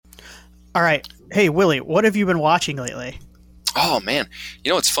All right. Hey, Willie, what have you been watching lately? Oh man,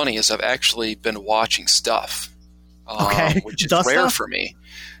 what's funny is I've actually been watching stuff, Okay. which is The rare stuff? for me.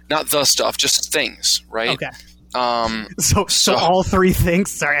 Not the stuff, just things, right? Okay. Um, So all three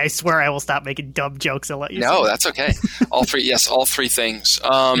things. Sorry, I swear I will stop making dumb jokes and let you. no, say that's okay. All three, yes, all three things.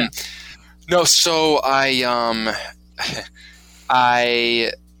 Yeah. No, so I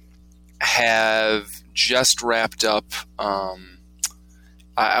have just wrapped up.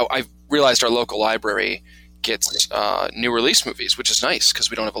 I realized our local library gets new release movies, which is nice because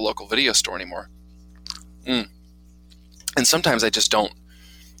we don't have a local video store anymore. And sometimes I just don't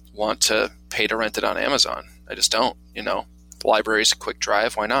want to pay to rent it on Amazon. I just don't. The library's a quick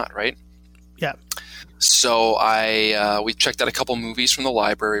drive. Why not, right? Yeah. So we checked out a couple movies from the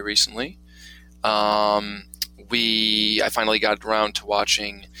library recently. I finally got around to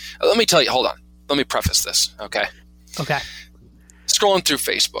watching. Let me tell you. Hold on. Let me preface this. Okay. Okay. Scrolling through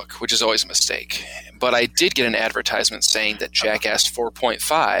Facebook, which is always a mistake, but I did get an advertisement saying that Jackass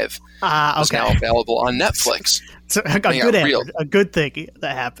 4.5 is Okay. now available on Netflix. So Yeah, real. a good thing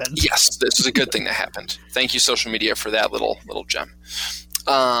that happened. Yes, this is a good thing that happened. Thank you, social media, for that little gem.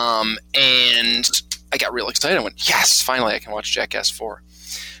 And I got real excited. I went, yes, finally I can watch Jackass 4.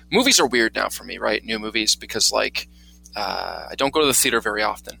 Movies are weird now for me, right? New movies, because I don't go to the theater very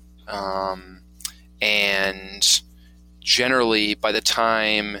often. And generally by the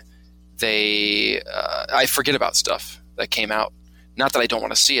time I forget about stuff that came out. Not that I don't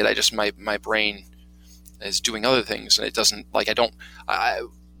want to see it. I just, my brain is doing other things, and it doesn't, I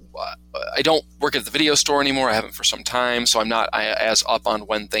don't work at the video store anymore. I haven't for some time, so I'm not as up on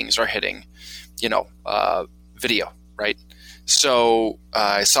when things are hitting, video, right? So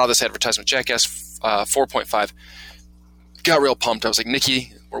I saw this advertisement, Jackass 4.5. Got real pumped. I was like,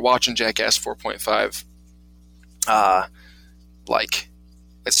 Nikki, we're watching Jackass 4.5.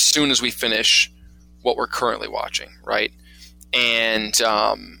 As soon as we finish what we're currently watching, right? And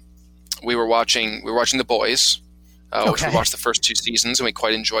we were watching The Boys, which we watched the first 2 seasons, and we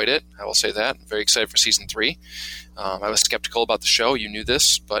quite enjoyed it. I will say that. I'm very excited for season 3. I was skeptical about the show. You knew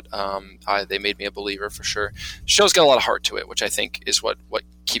this, but they made me a believer for sure. The show's got a lot of heart to it, which I think is what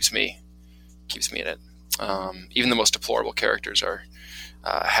keeps me in it. Even the most deplorable characters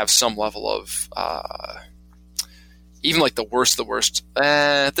have some level of even the worst.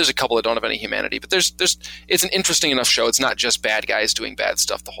 There's a couple that don't have any humanity, but it's an interesting enough show. It's not just bad guys doing bad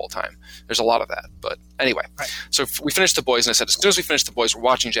stuff the whole time. There's a lot of that. But anyway, right. So we finished The Boys, and I said, as soon as we finish The Boys, we're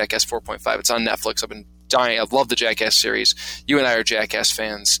watching Jackass 4.5. It's on Netflix. I've been dying. I love the Jackass series. You and I are Jackass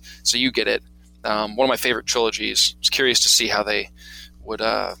fans, so you get it. One of my favorite trilogies. I was curious to see how they would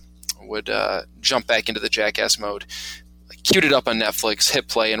jump back into the Jackass mode. Queued it up on Netflix, hit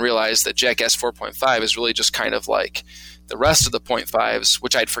play, and realized that Jackass 4.5 is really just kind of like the rest of the .5s,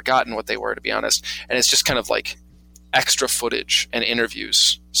 which I'd forgotten what they were, to be honest. And it's just kind of like extra footage and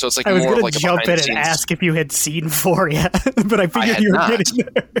interviews. So it's I was more going of to jump in and ask if you had seen 4 yet, but I figured you were getting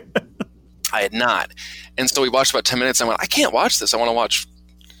there. I had not. And so we watched about 10 minutes. And I went, I can't watch this. I want to watch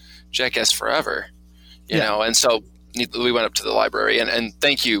Jackass Forever. You know, and so we went up to the library, and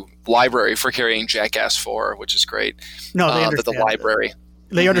thank you, library, for carrying Jackass 4, which is great. No, they understand. But the library,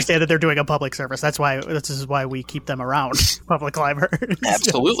 they understand that they're doing a public service. This is why we keep them around, public libraries.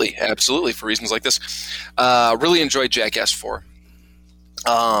 Absolutely, for reasons like this. Really enjoyed Jackass 4.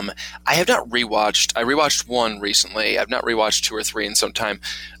 I have not rewatched. I rewatched 1 recently. I've not rewatched 2 or 3 in some time.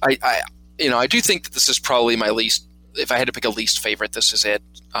 I do think that this is probably my least. If I had to pick a least favorite, this is it.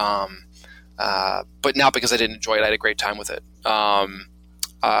 But not because I didn't enjoy it. I had a great time with it.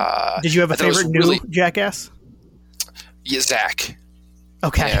 Did you have a favorite new Jackass? Yeah, Zach.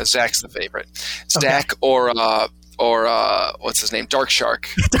 Okay. Yeah, Zach's the favorite. Zach or what's his name? Dark Shark.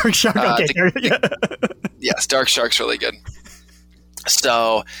 Dark Shark. Okay. Yes, Dark Shark's really good.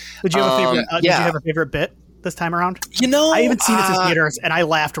 So, did you have a favorite? Did you have a favorite bit this time around? I haven't seen it in theaters, and I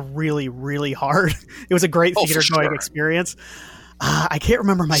laughed really, really hard. It was a great theater going experience. I can't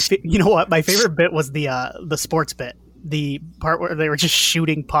remember you know what? My favorite bit was the sports bit. The part where they were just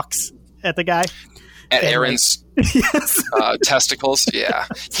shooting pucks at the guy. At Aaron's testicles. Yeah.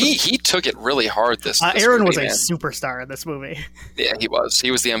 He took it really hard this Aaron movie, was a superstar in this movie. Yeah, he was. He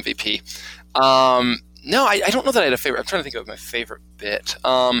was the MVP. No, I don't know that I had a favorite. I'm trying to think of my favorite bit.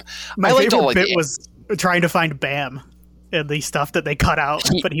 My favorite bit was trying to find Bam and the stuff that they cut out,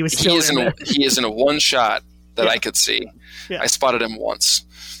 but he was still he is in a one shot that I could see. Yeah. I spotted him once,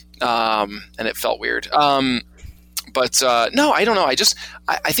 and it felt weird. But no, I don't know.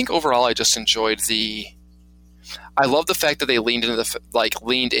 I think overall I just enjoyed I love the fact that they leaned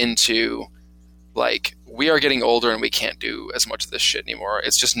into like, we are getting older and we can't do as much of this shit anymore.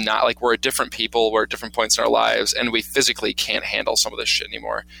 It's just not like we're different people. We're at different points in our lives, and we physically can't handle some of this shit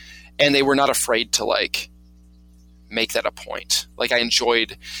anymore. And they were not afraid to like make that a point. Like, I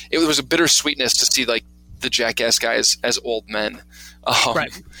enjoyed it. Was a bittersweetness to see like the Jackass guys as old men.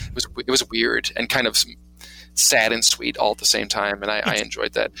 Right. It was weird and kind of sad and sweet all at the same time, and I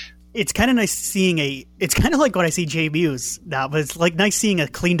enjoyed that. It's kind of nice seeing it's kind of like when I see Jay Muse now, but it's like nice seeing a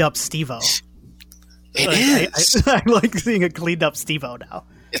cleaned up Steve-O. I like seeing a cleaned up Steve-O now.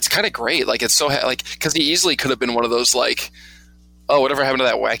 It's kind of great. Like, it's so like, because he easily could have been one of those like, oh, whatever happened to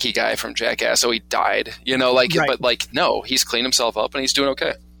that wacky guy from Jackass? Oh, he died. You know, like, right. But like, no, he's cleaned himself up and he's doing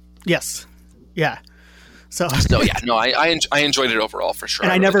okay. Yes. Yeah. So yeah, no, I enjoyed it overall for sure.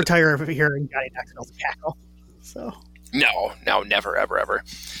 And I never tire of hearing Johnny Knoxville's cackle. So no, never, ever.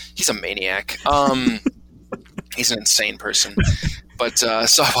 He's a maniac. He's an insane person. But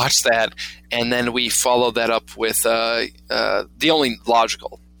so I watched that, and then we followed that up with the only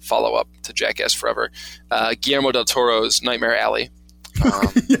logical follow-up to Jackass Forever, Guillermo del Toro's Nightmare Alley.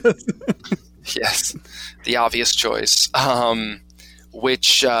 Yes, the obvious choice.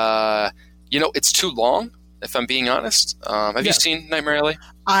 Which, it's too long, if I'm being honest. Have you seen Nightmare Alley?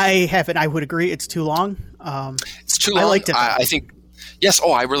 I haven't. I would agree. It's too long. It's too long. I liked it. I think... Yes,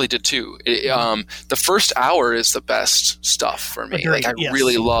 I really did too. The first hour is the best stuff for me. Agreed. Like, I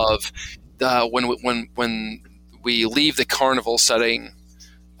really love when we leave the carnival setting.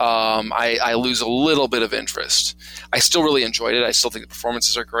 I lose a little bit of interest. I still really enjoyed it. I still think the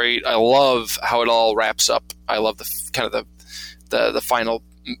performances are great. I love how it all wraps up. I love the final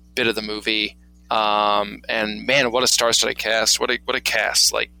bit of the movie. And man, what a star-studded cast! What a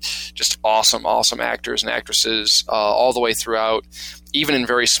cast! Like, just awesome actors and actresses all the way throughout, even in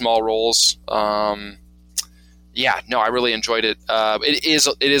very small roles. I really enjoyed it. It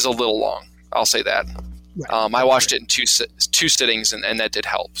is a little long. I'll say that. Right. I watched it in two sittings, and that did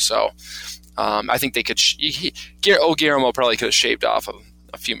help. So I think they could. Guillermo probably could have shaved off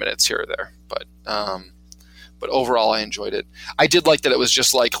a few minutes here or there, but overall, I enjoyed it. I did like that it was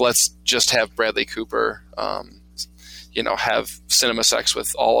just like, let's just have Bradley Cooper, have cinema sex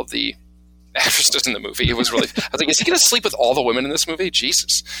with all of the actresses in the movie. It was really. I was like, is he going to sleep with all the women in this movie?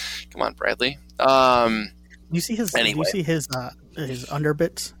 Jesus, come on, Bradley. You see his? Anyway. You see his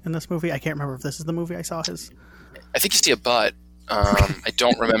underbits in this movie? I can't remember if this is the movie I saw his. I think you see a butt. I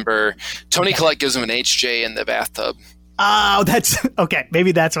don't remember. Toni Collette gives him an HJ in the bathtub. Oh, that's okay.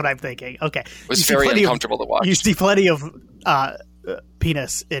 Maybe that's what I'm thinking. Okay, it was very uncomfortable to watch. You see plenty of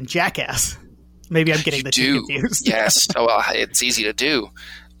penis in Jackass. Maybe I'm getting the two confused. Yes. Oh, well, it's easy to do.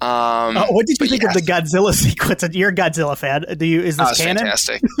 What did you think of the Godzilla sequence? You're a Godzilla fan. Is this canon?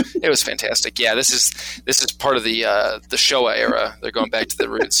 Fantastic. It was fantastic. Yeah, this is part of the Showa era. They're going back to the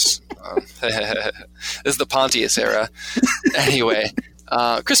roots. This is the Pontius era. Anyway,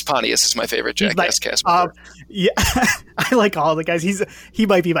 Chris Pontius is my favorite Jackass cast member. Yeah, I like all the guys. He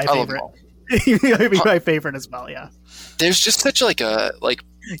might be my favorite. He might be my favorite as well. Yeah. There's just such like a like.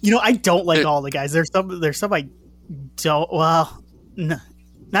 I don't like all the guys. There's some I don't. Well, no,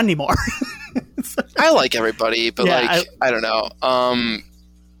 not anymore. I like everybody, but I don't know.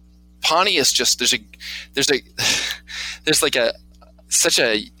 Pontius just there's like such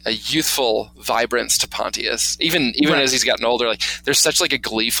a youthful vibrance to Pontius. Even right. As he's gotten older, like there's such like a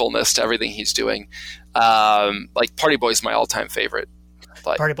gleefulness to everything he's doing. Like Party Boy's my all-time favorite,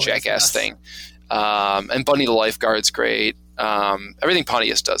 like Jackass thing. And Bunny the Lifeguard's great. Everything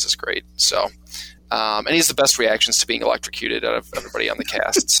Pontius does is great. So, and he's the best reactions to being electrocuted out of everybody on the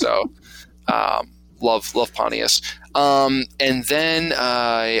cast. So, love Pontius. And then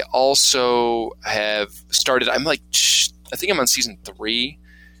I also have started. I think I'm on season 3.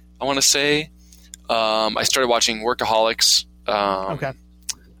 I want to say. I started watching Workaholics. Okay.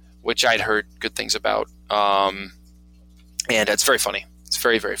 Which I'd heard good things about. And it's very funny. It's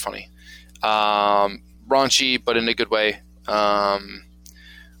very, very funny. Raunchy, but in a good way.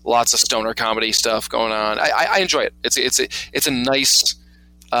 Lots of stoner comedy stuff going on. I enjoy it. It's a nice,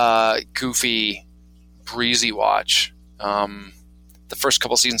 goofy, breezy watch. The first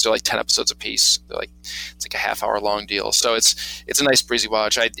couple seasons are like 10 episodes apiece. It's like a half-hour long deal. So it's a nice breezy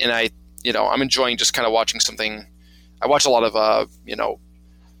watch. I'm enjoying just kind of watching something. I watch a lot of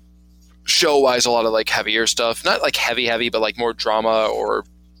show-wise, a lot of like heavier stuff. Not like heavy, but like more drama or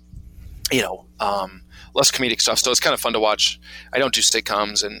less comedic stuff. So it's kind of fun to watch. I don't do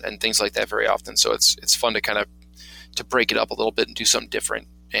sitcoms and things like that very often. So it's fun to kind of to break it up a little bit and do something different.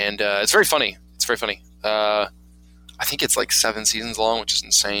 And it's very funny. It's very funny. I think it's like 7 seasons long, which is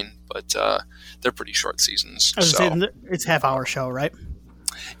insane. But they're pretty short seasons. I was saying it's half-hour show, right?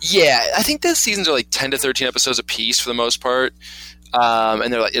 Yeah, I think the seasons are like 10 to 13 episodes a piece for the most part.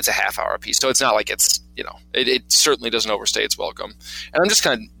 And they're like, it's a half hour a piece. So it's not like it's, it certainly doesn't overstay its welcome. And I'm just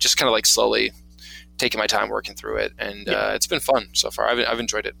kind of like slowly taking my time working through it. And it's been fun so far. I've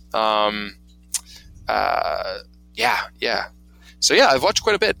enjoyed it. Yeah. So yeah, I've watched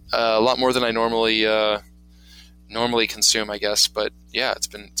quite a bit, a lot more than I normally consume, I guess. But yeah, it's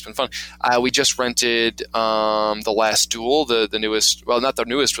been fun. We just rented The Last Duel, the newest, well, not the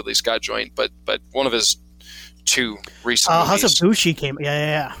newest release, Scott Joint, but one of his 2 recent movies. House of Gucci came.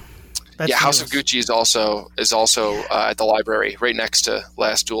 Yeah. That's House of Gucci is also at the library right next to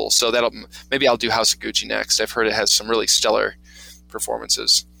Last Duel. So maybe I'll do House of Gucci next. I've heard it has some really stellar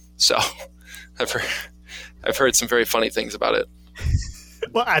performances. So I've heard some very funny things about it.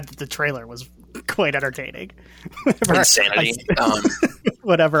 Well, the trailer was quite entertaining. Insanity.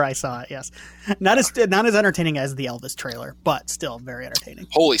 Whatever I saw, yes, not as entertaining as the Elvis trailer, but still very entertaining.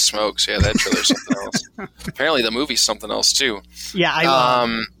 Holy smokes! Yeah, that trailer's something else. Apparently, the movie's something else too. Yeah,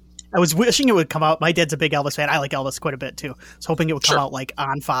 I was wishing it would come out. My dad's a big Elvis fan. I like Elvis quite a bit too. I was hoping it would come out like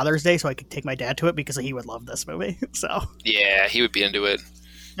on Father's Day so I could take my dad to it because he would love this movie. So yeah, he would be into it.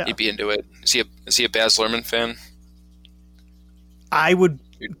 Yeah. He'd be into it. Is he a Baz Luhrmann fan? I would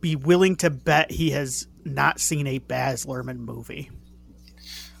be willing to bet he has not seen a Baz Luhrmann movie.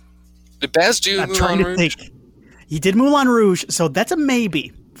 Did Baz do Moulin Rouge? He did Moulin Rouge, so that's a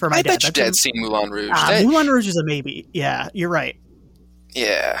maybe for my dad. I bet your dad's seen Moulin Rouge. Moulin Rouge is a maybe. Yeah, you're right.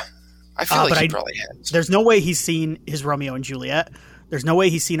 Yeah. I feel like he probably has. There's no way he's seen his Romeo and Juliet. There's no way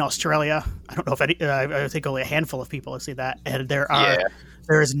he's seen Australia. I don't know if I think only a handful of people have seen that. And there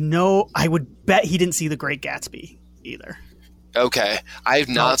is no, I would bet he didn't see The Great Gatsby either. Okay. I've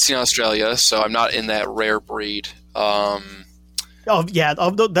not seen Australia, so I'm not in that rare breed.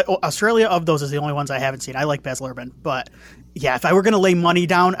 Australia of those is the only ones I haven't seen. I like Baz Luhrmann, but yeah, if I were going to lay money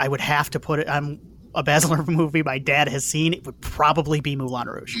down, I would have to put it on a Baz Luhrmann movie my dad has seen. It would probably be Moulin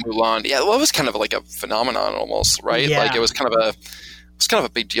Rouge. Mulan, yeah, well, it was kind of like a phenomenon almost, right? Yeah. Like it was kind of a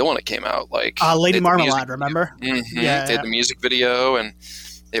big deal when it came out. Like Lady Marmalade, remember? Mm-hmm. Yeah, they had the music video, and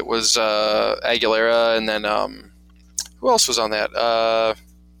it was Aguilera, and then who else was on that?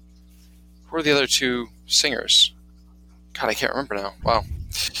 Who were the other 2 singers? God, I can't remember now. Wow.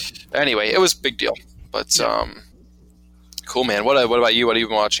 Anyway, it was a big deal. But cool, man. What about you? What have you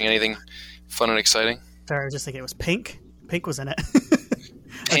been watching? Anything fun and exciting? Sorry, I was just thinking it was Pink. Pink was in it.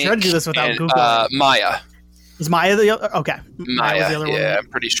 I tried to do this without Googling. Maya. Is Maya the other? Okay. Maya was the other one. I'm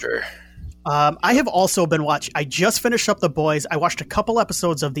pretty sure. I have also been watching. I just finished up The Boys. I watched a couple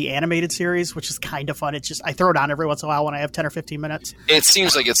episodes of the animated series, which is kind of fun. It's just I throw it on every once in a while when I have 10 or 15 minutes. It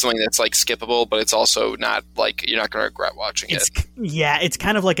seems like it's something that's like skippable, but it's also not like you're not going to regret watching it. Yeah, it's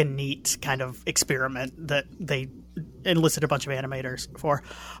kind of like a neat kind of experiment that they enlisted a bunch of animators for.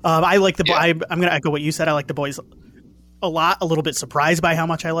 I like the. Yeah. I'm going to echo what you said. I like The Boys a lot. A little bit surprised by how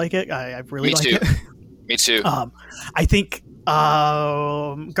much I like it. I really like it. Me too. I think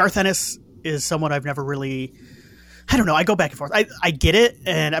Garth Ennis is someone I've never really, I don't know, I go back and forth. I get it,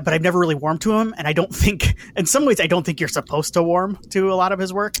 but I've never really warmed to him, and I don't think, in some ways, I don't think you're supposed to warm to a lot of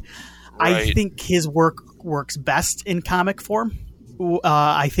his work. Right. I think his work works best in comic form.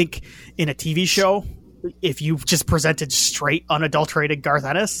 I think in a TV show, if you just presented straight, unadulterated Garth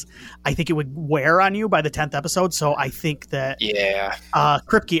Ennis, I think it would wear on you by the 10th episode. So I think that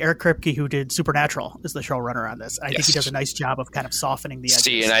Eric Kripke, who did Supernatural, is the showrunner on this. I think he does a nice job of kind of softening the edges.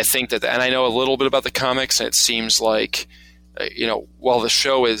 See, and I think that, and I know a little bit about the comics, and it seems like, while the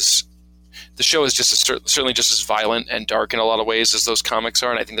show is just certainly just as violent and dark in a lot of ways as those comics are,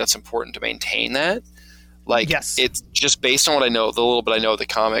 and I think that's important to maintain that. Like, it's just based on what I know, the little bit I know of the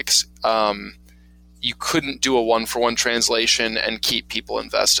comics. You couldn't do a 1-for-1 translation and keep people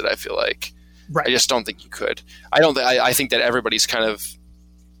invested. I feel like, right. I just don't think you could. I think that everybody's kind of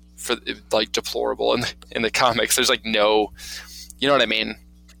deplorable in the comics. There's like no, you know what I mean?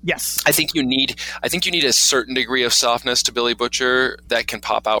 Yes. I think you need a certain degree of softness to Billy Butcher that can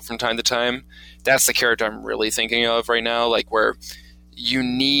pop out from time to time. That's the character I'm really thinking of right now. Like where you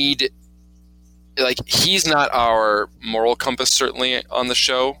need, like he's not our moral compass certainly on the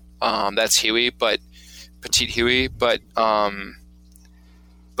show. That's Huey, Petite Huey, but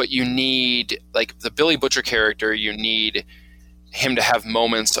you need, like the Billy Butcher character, you need him to have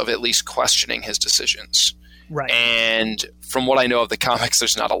moments of at least questioning his decisions. Right. And from what I know of the comics,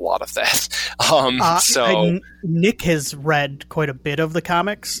 there's not a lot of that. Nick has read quite a bit of the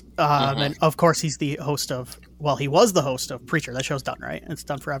comics. And of course he's the host of, he was the host of Preacher. That show's done, right? It's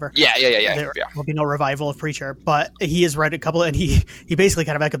done forever. Yeah. There will be no revival of Preacher, but he has read a couple, and he basically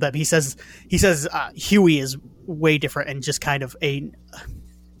kind of echoed that. He says Huey is way different and just kind of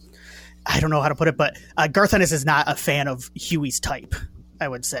I don't know how to put it, but Garth Ennis is not a fan of Huey's type, I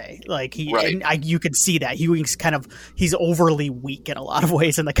would say. Like you could see that Huey's he's overly weak in a lot of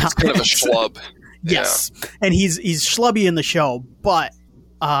ways in the comics. Kind of a schlub. Yes, and he's schlubby in the show, but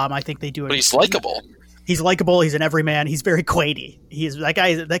I think they do it. But he's likable. He's likable. He's an everyman. He's very Quaidy.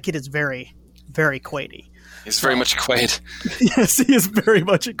 That kid is very, very Quaidy. He's very much a Quaid. Yes, he is very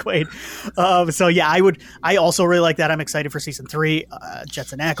much a Quaid. So yeah, I also really like that. I'm excited for season 3.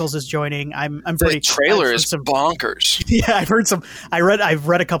 Jensen Ackles is joining. I'm pretty. The trailer is bonkers. Yeah, I've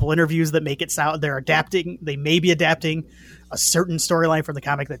read a couple interviews that make it sound they're adapting. They may be adapting a certain storyline from the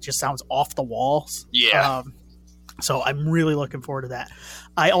comic that just sounds off the walls. Yeah. So I'm really looking forward to that.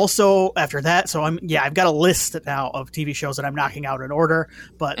 I also, after that, I've got a list now of TV shows that I'm knocking out in order,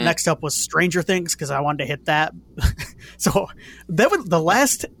 but next up was Stranger Things because I wanted to hit that. So that was the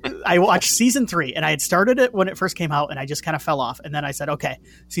last, I watched season 3 and I had started it when it first came out and I just kind of fell off. And then I said, okay,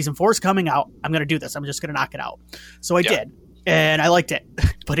 season 4 is coming out. I'm going to do this. I'm just going to knock it out. So I did. And I liked it,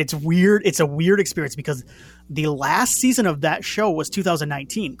 but it's weird. It's a weird experience because the last season of that show was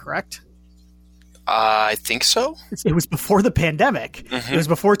 2019, correct? I think so. It was before the pandemic. It was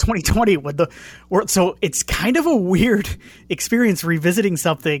before 2020 so it's kind of a weird experience revisiting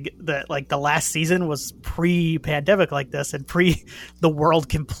something that like the last season was pre-pandemic like this and pre the world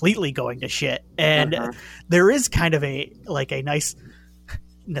completely going to shit. And there is kind of a nice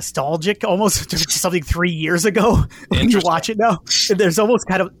nostalgic almost to something 3 years ago when you watch it now. And there's almost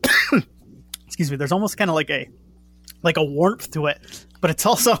kind of excuse me, there's almost kind of like a warmth to it, but it's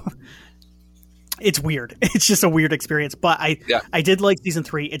also it's weird. It's just a weird experience, but I did like season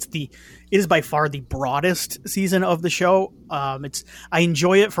 3. It is by far the broadest season of the show. I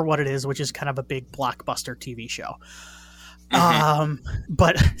enjoy it for what it is, which is kind of a big blockbuster TV show.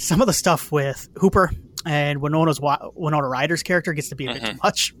 But some of the stuff with Hooper and Winona Ryder's character gets to be a bit too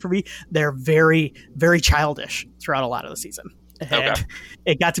much for me. They're very, very childish throughout a lot of the season. And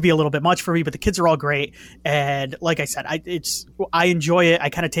it got to be a little bit much for me, but the kids are all great. And like I said, I enjoy it.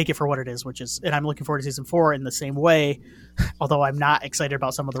 I kind of take it for what it is, and I'm looking forward to season 4 in the same way, although I'm not excited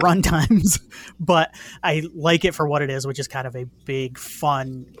about some of the run times, but I like it for what it is, which is kind of a big,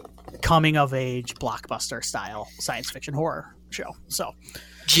 fun, coming of age, blockbuster style science fiction horror show. So,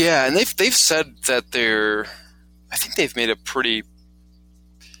 yeah. And they've said that I think they've made a pretty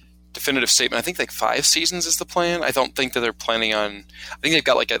definitive statement. I think like 5 seasons is the plan. I don't think that they're planning on. I think they've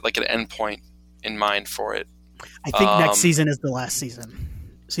got like an end point in mind for it. I think next season is the last season.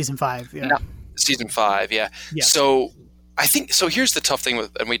 Season 5, yeah. Season 5, yeah. So I think so. Here's the tough thing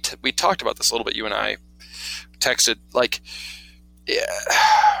with, and we talked about this a little bit. You and I texted like,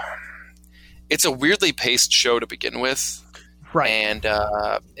 it's a weirdly paced show to begin with, right?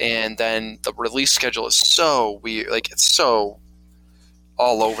 And then the release schedule is so weird. Like it's so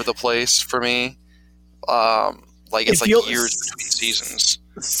all over the place for me. It's like years between seasons.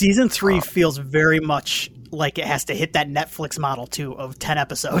 Season 3 feels very much like it has to hit that Netflix model too of 10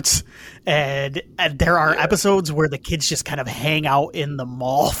 episodes. And there are episodes where the kids just kind of hang out in the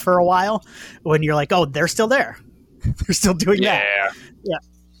mall for a while when you're like, oh, they're still there. They're still doing that. Yeah.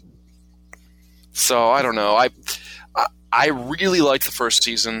 So I don't know. I really liked the first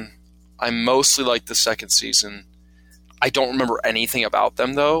season. I mostly liked the second season. I don't remember anything about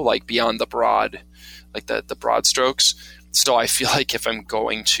them though, like beyond the broad strokes. So I feel like if I'm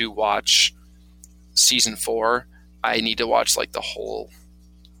going to watch season 4, I need to watch like the whole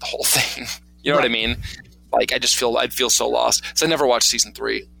thing. You know what I mean? Like I'd feel so lost. So I never watched season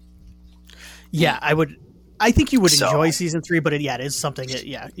 3. Yeah, I think you would enjoy season 3, but it is something that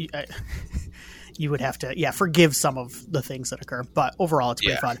you would have to forgive some of the things that occur. But overall, it's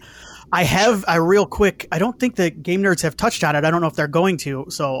pretty fun. I have a real quick. I don't think the Game Nerds have touched on it. I don't know if they're going to,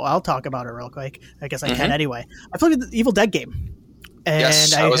 so I'll talk about it real quick. I guess I can anyway. I played the Evil Dead game, and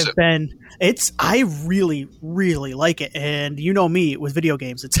I really, really like it. And you know me with video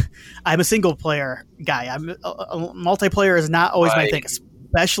games, I'm a single player guy. Multiplayer is not always my thing,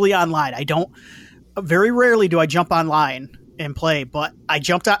 especially online. Very rarely do I jump online and play, but I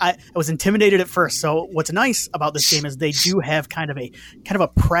jumped out. I was intimidated at first. So what's nice about this game is they do have kind of a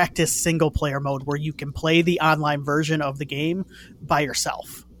practice single player mode where you can play the online version of the game by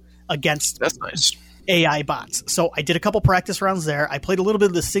yourself against AI bots. So I did a couple practice rounds there. I played a little bit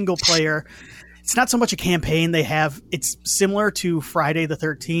of the single player. It's not so much a campaign they have. It's similar to Friday the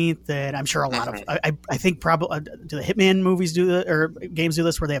 13th, and I'm sure a lot of I think probably do the Hitman movies do or games do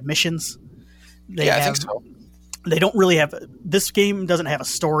this where they have missions. I think so. They don't really have – this game doesn't have a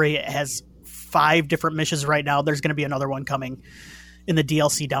story. It has 5 different missions right now. There's going to be another one coming in the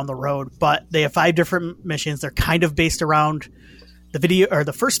DLC down the road. But they have 5 different missions. They're kind of based around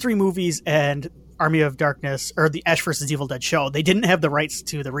the first 3 movies and Army of Darkness, or the Ash vs. Evil Dead show, they didn't have the rights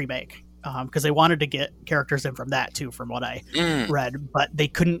to the remake because they wanted to get characters in from that too, from what I read, but they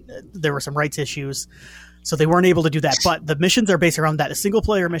couldn't. There were some rights issues, so they weren't able to do that. But the missions are based around that. The single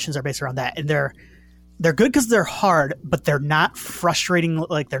player missions are based around that, and they're good because they're hard, but they're not frustrating.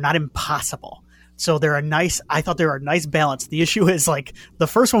 Like, they're not impossible. So I thought they were a nice balance. The issue is, like, the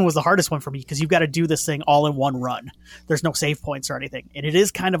first one was the hardest one for me because you've got to do this thing all in one run. There's no save points or anything. And it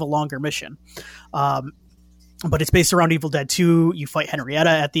is kind of a longer mission. But it's based around Evil Dead 2. You fight Henrietta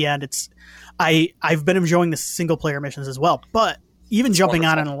at the end. I've been enjoying the single player missions as well. But even jumping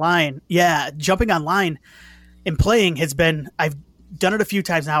online and playing has been, I've done it a few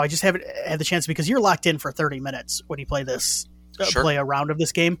times now. I just haven't had the chance because you're locked in for 30 minutes when you play this. Play a round of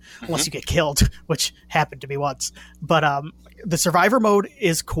this game unless you get killed, which happened to me once. But the survivor mode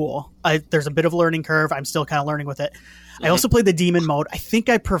is cool. There's a bit of a learning curve. I'm still kind of learning with it. I also played the demon mode. I think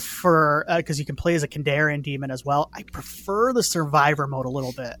I prefer, because you can play as a Kandarian demon as well, I prefer the survivor mode a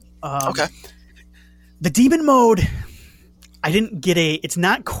little bit. Okay. The demon mode, I didn't get it's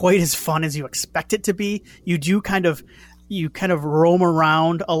not quite as fun as you expect it to be. You kind of roam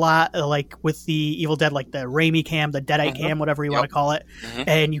around a lot, like with the Evil Dead, like the Raimi cam, the Deadeye cam, whatever you want to call it.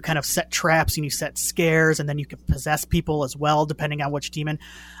 And you kind of set traps and you set scares, and then you can possess people as well, depending on which demon.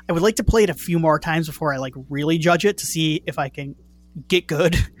 I would like to play it a few more times before I like really judge it to see if I can get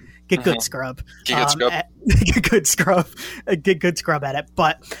good. Get good scrub. Get good scrub at it.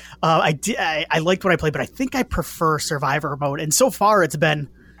 But I liked what I played, but I think I prefer survivor mode. And so far it's been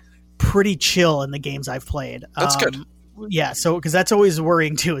pretty chill in the games I've played. That's good. Yeah, so because that's always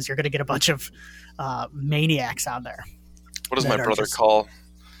worrying too, is you're going to get a bunch of maniacs on there. What does my brother call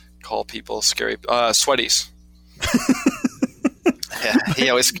people? Scary sweaties.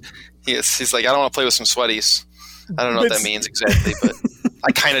 Yeah, he's like, I don't want to play with some sweaties. I don't know what that means exactly, but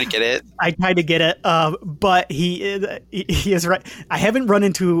I kind of get it. But he is right. I haven't run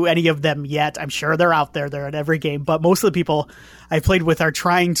into any of them yet. I'm sure they're out there. They're in every game, but most of the people I played with are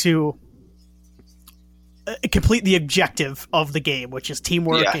trying to complete the objective of the game, which is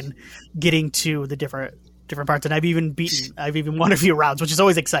teamwork and getting to the different parts. And I've even won a few rounds, which is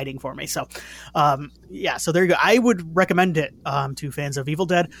always exciting for me. So, so there you go. I would recommend it to fans of Evil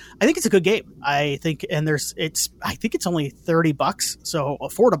Dead. I think it's a good game. I think it's only $30, so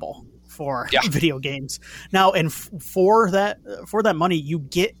affordable for video games now. And for that money, you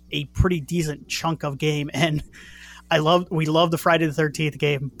get a pretty decent chunk of game. And we love the Friday the 13th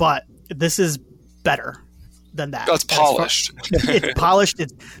game, but this is better than that. It's polished. It's polished.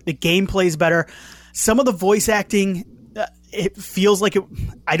 The gameplay's better. Some of the voice acting, it feels like it.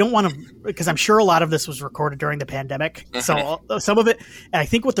 I don't want to, because I'm sure a lot of this was recorded during the pandemic. So some of it, and I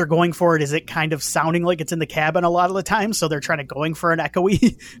think what they're going for is it kind of sounding like it's in the cabin a lot of the time. So they're going for an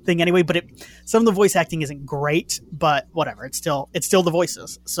echoey thing anyway. But some of the voice acting isn't great, but whatever. It's still the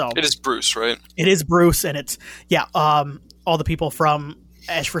voices. So it is Bruce, right? It is Bruce, and it's all the people from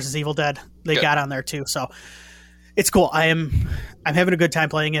Ash vs. Evil Dead they got on there too. So it's cool. I'm having a good time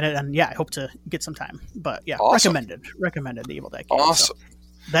playing in it, and I hope to get some time. But awesome. recommended the Evil Dead game. Awesome.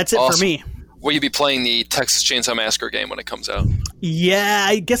 So that's it for me. Will you be playing the Texas Chainsaw Massacre game when it comes out? Yeah,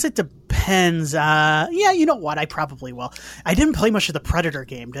 I guess it depends. You know what? I probably will. I didn't play much of the Predator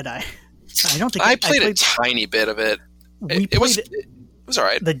game, did I? I don't think I played a tiny bit of it. It was all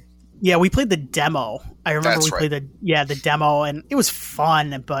right. We played the demo. I remember played the demo, and it was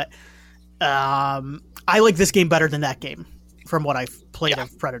fun, but I like this game better than that game from what I've played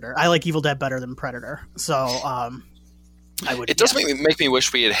of Predator. I like Evil Dead better than Predator. So I would. It does make me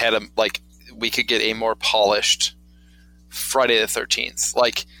wish we had we could get a more polished Friday the 13th,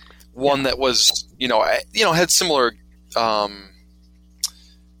 like one that was had similar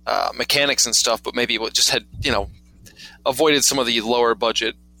mechanics and stuff, but maybe just had avoided some of the lower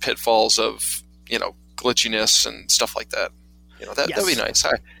budget pitfalls of glitchiness and stuff like that. That'd be nice.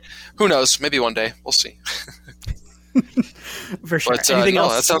 Who knows? Maybe one day. We'll see. For sure. But, anything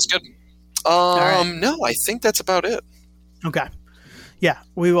else? That sounds good. Right. No, I think that's about it. Okay. Yeah,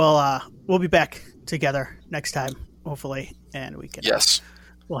 we will. We'll be back together next time, hopefully, and we can. Yes.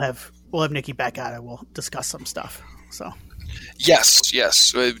 We'll have Nikki back on, and we'll discuss some stuff. So. Yes.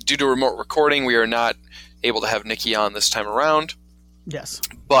 Due to remote recording, we are not able to have Nikki on this time around. Yes.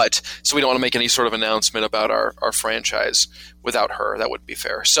 But so we don't want to make any sort of announcement about our franchise without her. That wouldn't be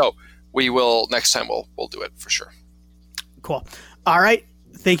fair. So we will next time. We'll do it for sure. Cool. All right.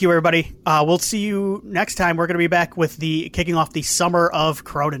 Thank you, everybody. We'll see you next time. We're going to be back with kicking off the summer of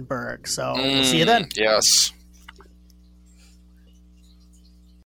Cronenberg. So we'll see you then. Yes.